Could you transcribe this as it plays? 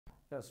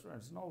Yes,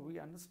 students, now we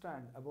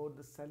understand about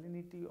the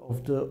salinity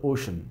of the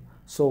ocean.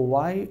 So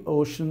why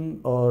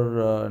ocean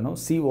or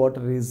sea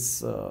water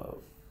is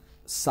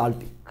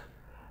salty?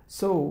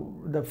 So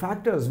the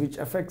factors which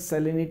affect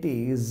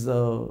salinity is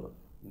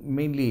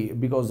mainly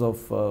because of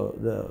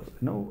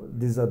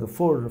these are the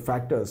four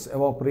factors: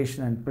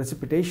 evaporation and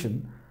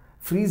precipitation,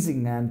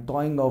 freezing and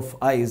thawing of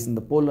ice in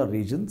the polar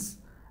regions,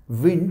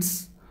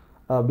 winds,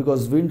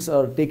 because winds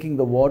are taking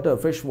the water,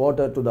 fresh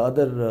water, to the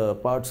other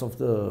parts of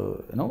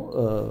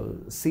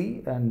the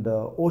sea, and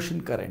ocean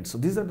currents. So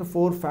these are the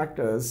four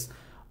factors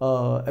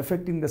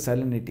affecting the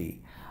salinity.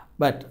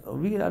 But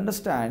we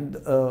understand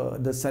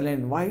the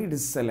saline, why it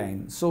is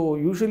saline. So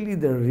usually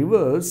the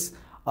rivers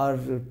are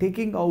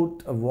taking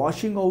out,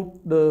 washing out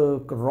the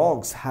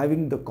rocks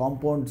having the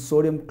compound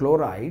sodium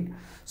chloride.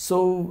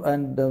 So,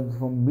 and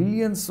for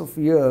millions of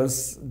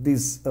years,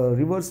 these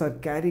rivers are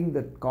carrying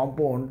that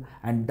compound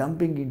and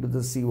dumping into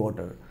the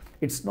seawater.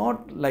 It's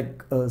not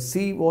like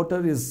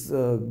seawater is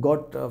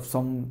got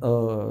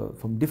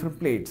from different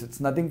places. It's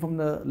nothing from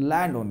the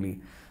land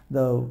only.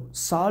 The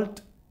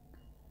salt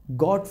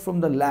got from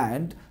the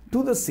land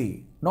to the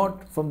sea,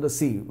 not from the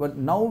sea. But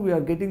now we are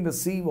getting the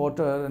sea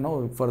water,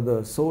 for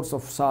the source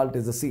of salt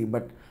is the sea.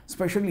 But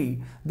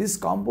especially this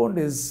compound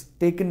is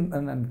taken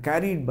and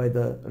carried by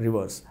the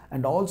rivers.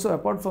 And also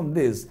apart from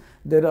this,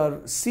 there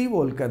are sea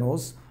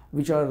volcanoes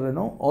which are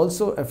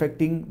also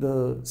affecting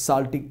the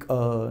saltic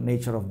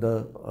nature of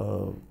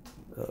the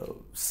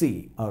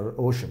sea or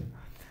ocean.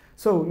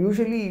 So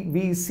usually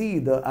we see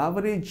the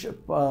average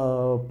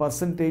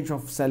percentage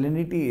of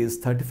salinity is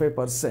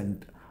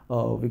 35%.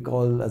 We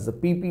call as the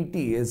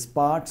PPT, is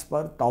parts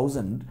per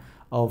thousand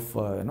of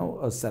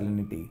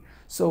salinity.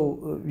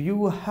 So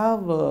you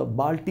have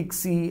Baltic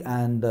Sea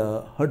and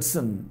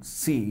Hudson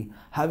Sea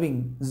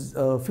having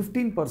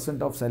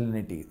 15% of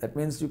salinity. That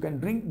means you can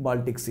drink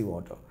Baltic Sea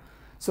water.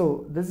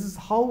 So this is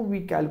how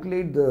we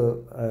calculate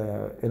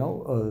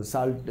the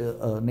salt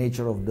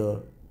nature of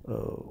the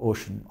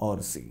ocean or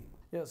sea.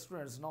 Yes,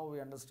 students, now we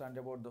understand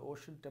about the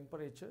ocean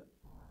temperature.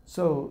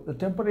 So the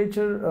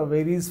temperature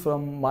varies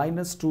from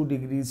 -2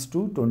 degrees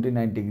to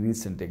 29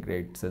 degrees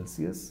centigrade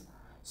Celsius.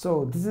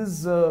 So this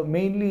is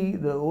mainly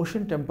the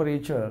ocean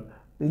temperature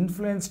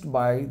influenced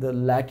by the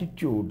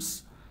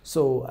latitudes.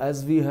 So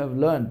as we have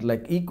learned,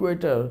 like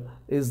equator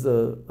is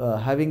the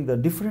having the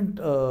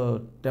different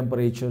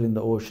temperature in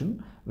the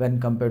ocean when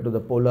compared to the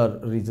polar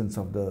regions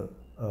of the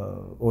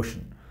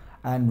ocean.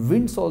 And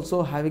winds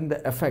also having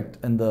the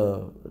effect in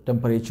the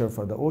temperature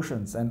for the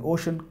oceans, and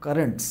ocean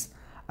currents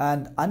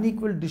and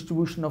unequal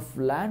distribution of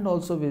land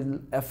also will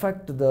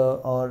affect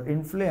or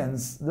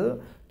influence the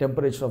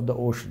temperature of the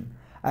ocean.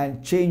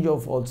 And change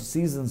of also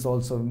seasons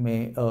also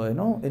may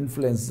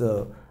influence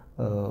the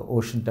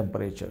ocean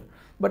temperature.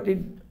 But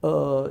it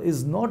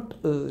is not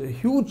a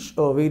huge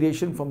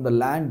variation from the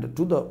land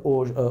to the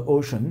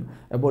ocean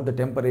about the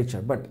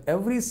temperature. But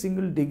every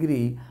single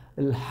degree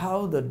will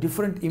have the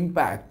different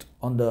impact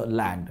on the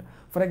land.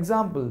 For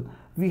example,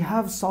 we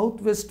have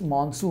southwest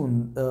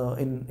monsoon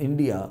in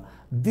India.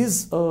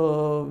 This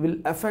will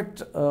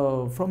affect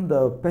from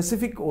the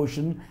Pacific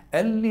Ocean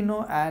El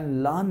Nino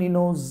and La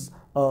Nino's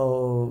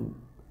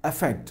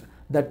effect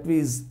that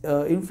is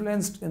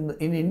influenced in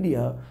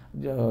India,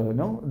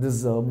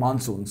 these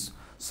monsoons.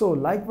 So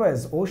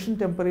likewise, ocean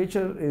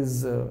temperature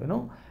is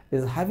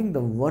is having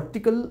the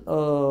vertical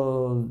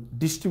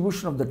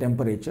distribution of the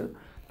temperature.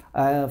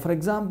 For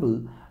example,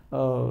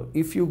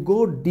 if you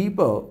go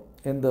deeper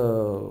in the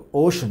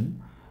ocean,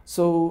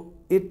 so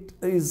it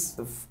is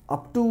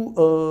up to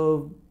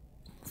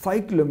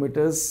 5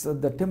 kilometers,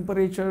 the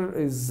temperature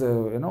is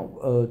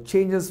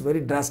changes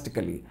very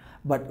drastically.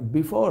 But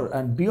before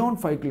and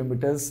beyond 5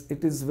 kilometers,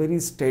 it is very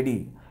steady.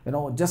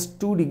 Just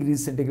 2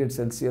 degrees centigrade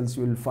Celsius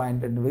you will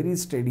find, and very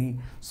steady.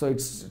 So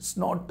it's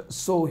not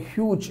so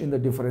huge in the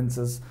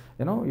differences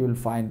you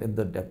will find in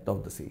the depth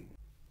of the sea.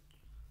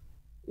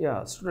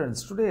 Yeah, students,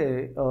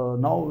 today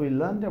now we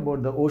learned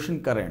about the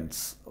ocean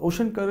currents.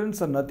 Ocean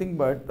currents are nothing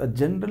but a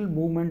general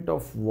movement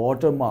of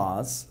water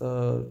mass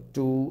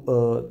to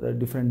the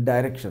different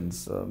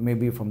directions,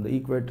 maybe from the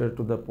equator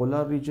to the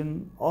polar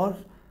region, or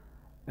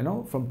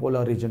from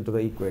polar region to the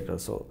equator.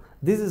 So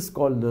this is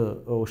called the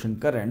ocean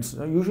currents.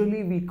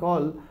 Usually we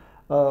call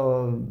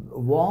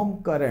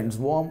warm currents,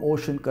 warm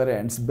ocean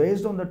currents,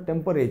 based on the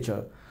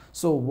temperature.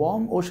 So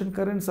warm ocean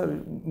currents are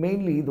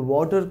mainly the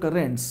water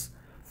currents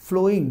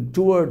flowing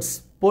towards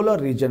polar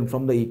region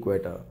from the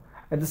equator.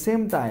 At the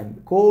same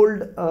time,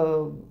 cold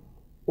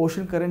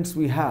ocean currents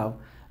we have,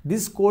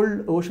 these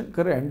cold ocean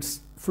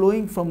currents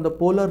flowing from the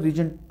polar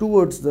region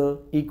towards the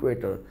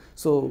equator.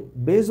 So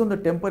based on the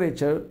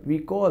temperature, we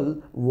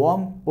call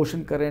warm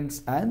ocean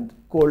currents and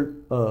cold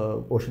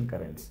ocean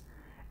currents.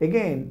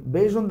 Again,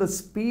 based on the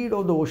speed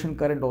of the ocean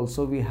current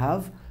also, we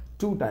have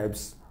two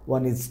types.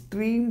 One is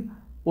stream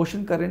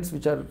ocean currents,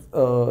 which are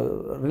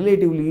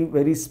relatively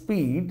very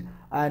speed,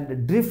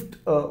 and drift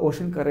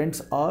ocean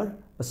currents are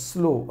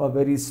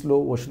very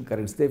slow ocean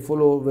currents. They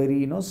follow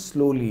very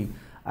slowly,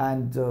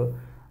 and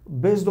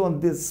based on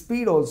this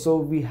speed also,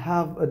 we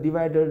have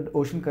divided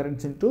ocean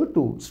currents into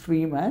two,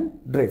 stream and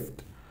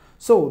drift.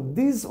 So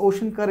these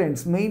ocean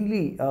currents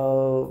mainly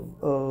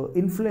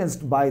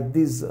influenced by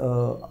these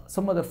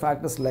some other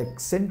factors like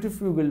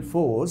centrifugal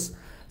force.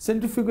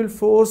 Centrifugal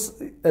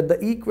force at the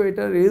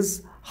equator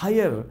is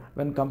higher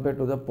when compared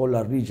to the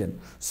polar region.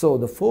 So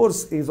the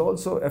force is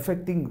also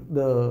affecting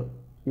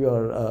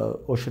your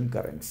ocean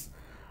currents.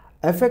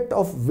 Effect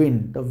of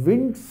wind. The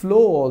wind flow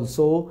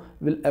also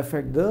will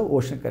affect the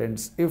ocean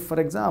currents. If, for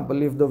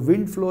example, if the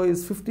wind flow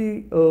is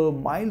 50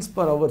 miles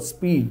per hour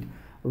speed,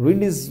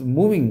 wind is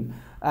moving,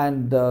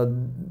 and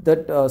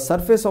that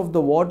surface of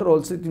the water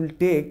also, it will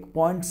take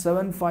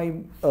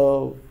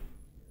 0.75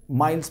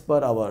 miles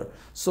per hour.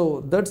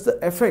 So that's the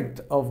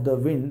effect of the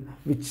wind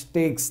which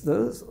takes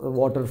the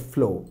water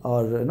flow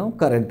or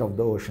current of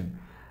the ocean.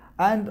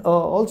 And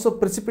also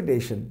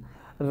precipitation.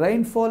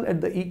 Rainfall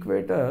at the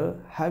equator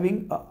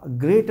having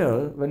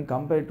greater when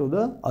compared to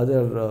the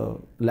other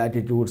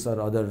latitudes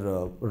or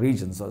other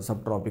regions or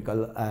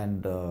subtropical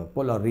and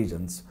polar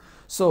regions.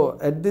 So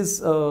at this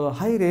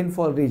high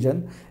rainfall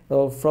region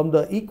from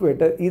the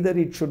equator, either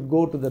it should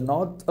go to the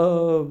north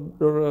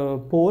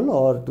pole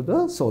or to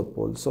the south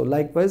pole. So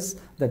likewise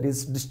that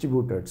is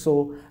distributed.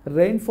 So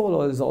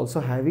rainfall is also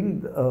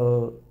having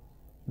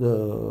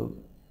the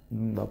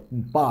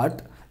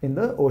part in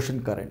the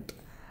ocean current.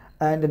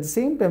 And at the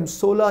same time,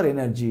 solar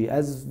energy,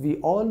 as we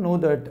all know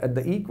that at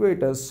the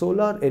equator,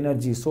 solar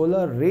energy,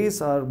 solar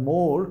rays are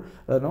more,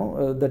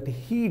 that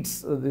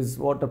heats these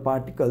water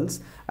particles,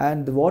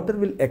 and the water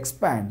will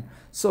expand.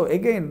 So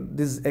again,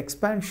 this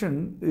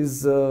expansion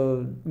is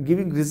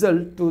giving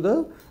result to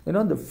the,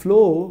 the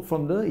flow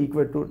from the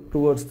equator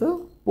towards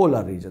the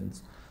polar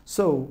regions.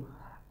 So,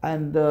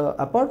 and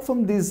apart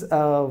from these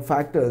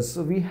factors,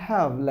 we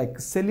have like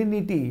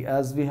salinity,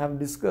 as we have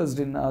discussed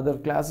in other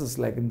classes,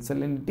 like in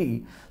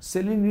salinity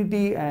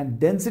and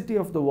density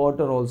of the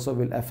water also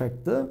will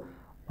affect the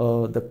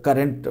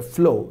current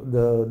flow,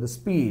 the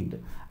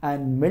speed,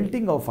 and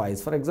melting of ice.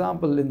 For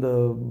example, in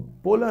the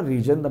polar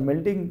region, the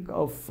melting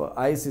of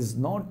ice is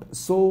not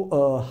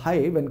so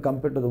high when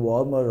compared to the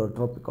warmer or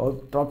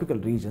tropical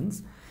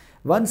regions.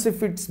 Once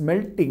if it's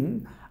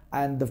melting,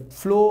 and the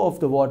flow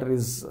of the water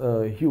is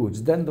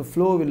huge, then the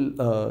flow will,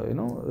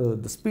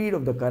 the speed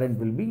of the current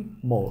will be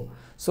more.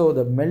 So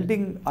the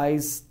melting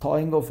ice,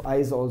 thawing of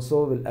ice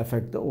also will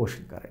affect the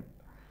ocean current.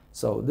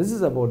 So this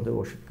is about the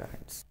ocean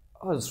currents.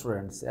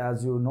 Students,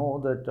 as you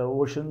know that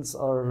oceans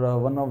are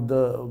one of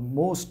the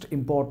most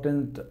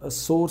important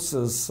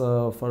sources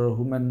for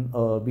human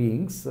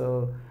beings.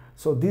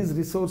 So these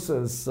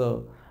resources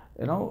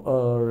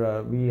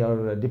we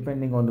are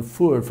depending on the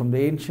food. From the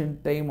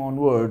ancient time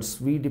onwards,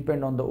 we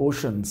depend on the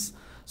oceans.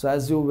 So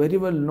as you very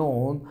well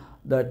know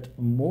that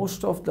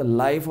most of the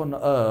life on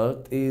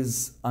earth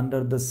is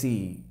under the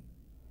sea,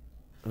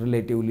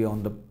 relatively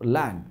on the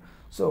land.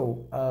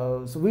 So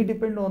so we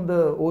depend on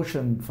the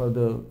ocean for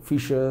the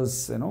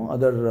fishes,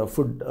 other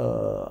food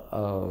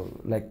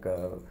like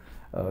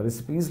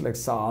recipes like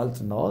salt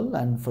and all,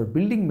 and for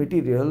building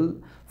material,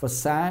 for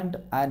sand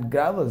and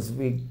gravels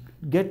we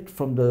get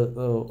from the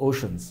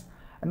oceans,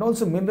 and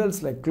also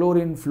minerals like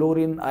chlorine,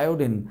 fluorine,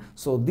 iodine.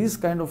 So these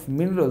kind of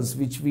minerals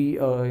which we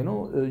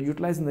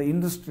utilize in the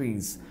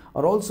industries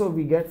are also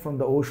we get from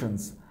the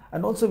oceans,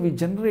 and also we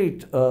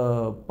generate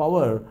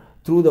power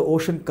through the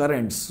ocean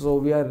currents. So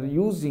we are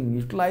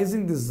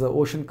utilizing these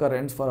ocean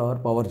currents for our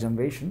power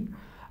generation.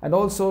 And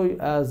also,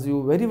 as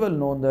you very well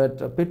know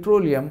that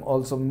petroleum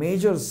also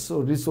major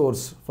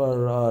resource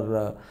for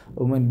our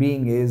human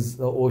being is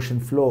the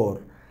ocean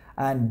floor.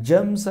 And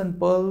gems and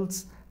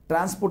pearls,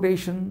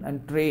 transportation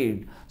and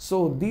trade.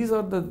 So these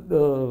are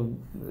the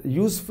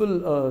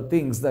useful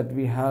things that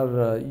we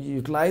have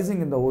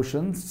utilizing in the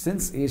oceans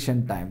since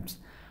ancient times.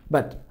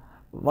 But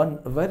one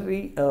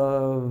very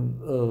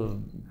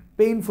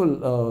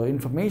painful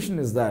information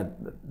is that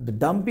the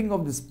dumping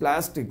of these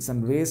plastics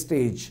and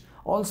wastage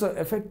also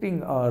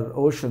affecting our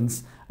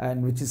oceans,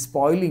 and which is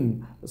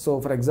spoiling.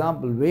 So for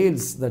example,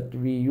 whales, that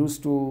we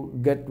used to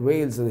get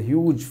whales,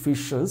 huge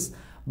fishes,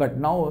 but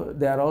now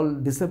they are all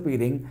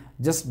disappearing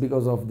just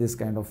because of this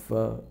kind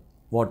of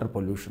water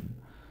pollution.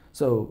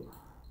 So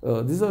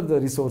these are the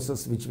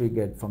resources which we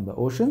get from the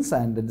oceans,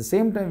 and at the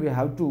same time we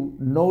have to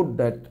note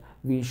that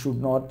we should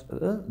not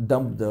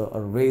dump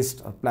or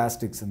waste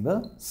plastics in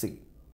the sea.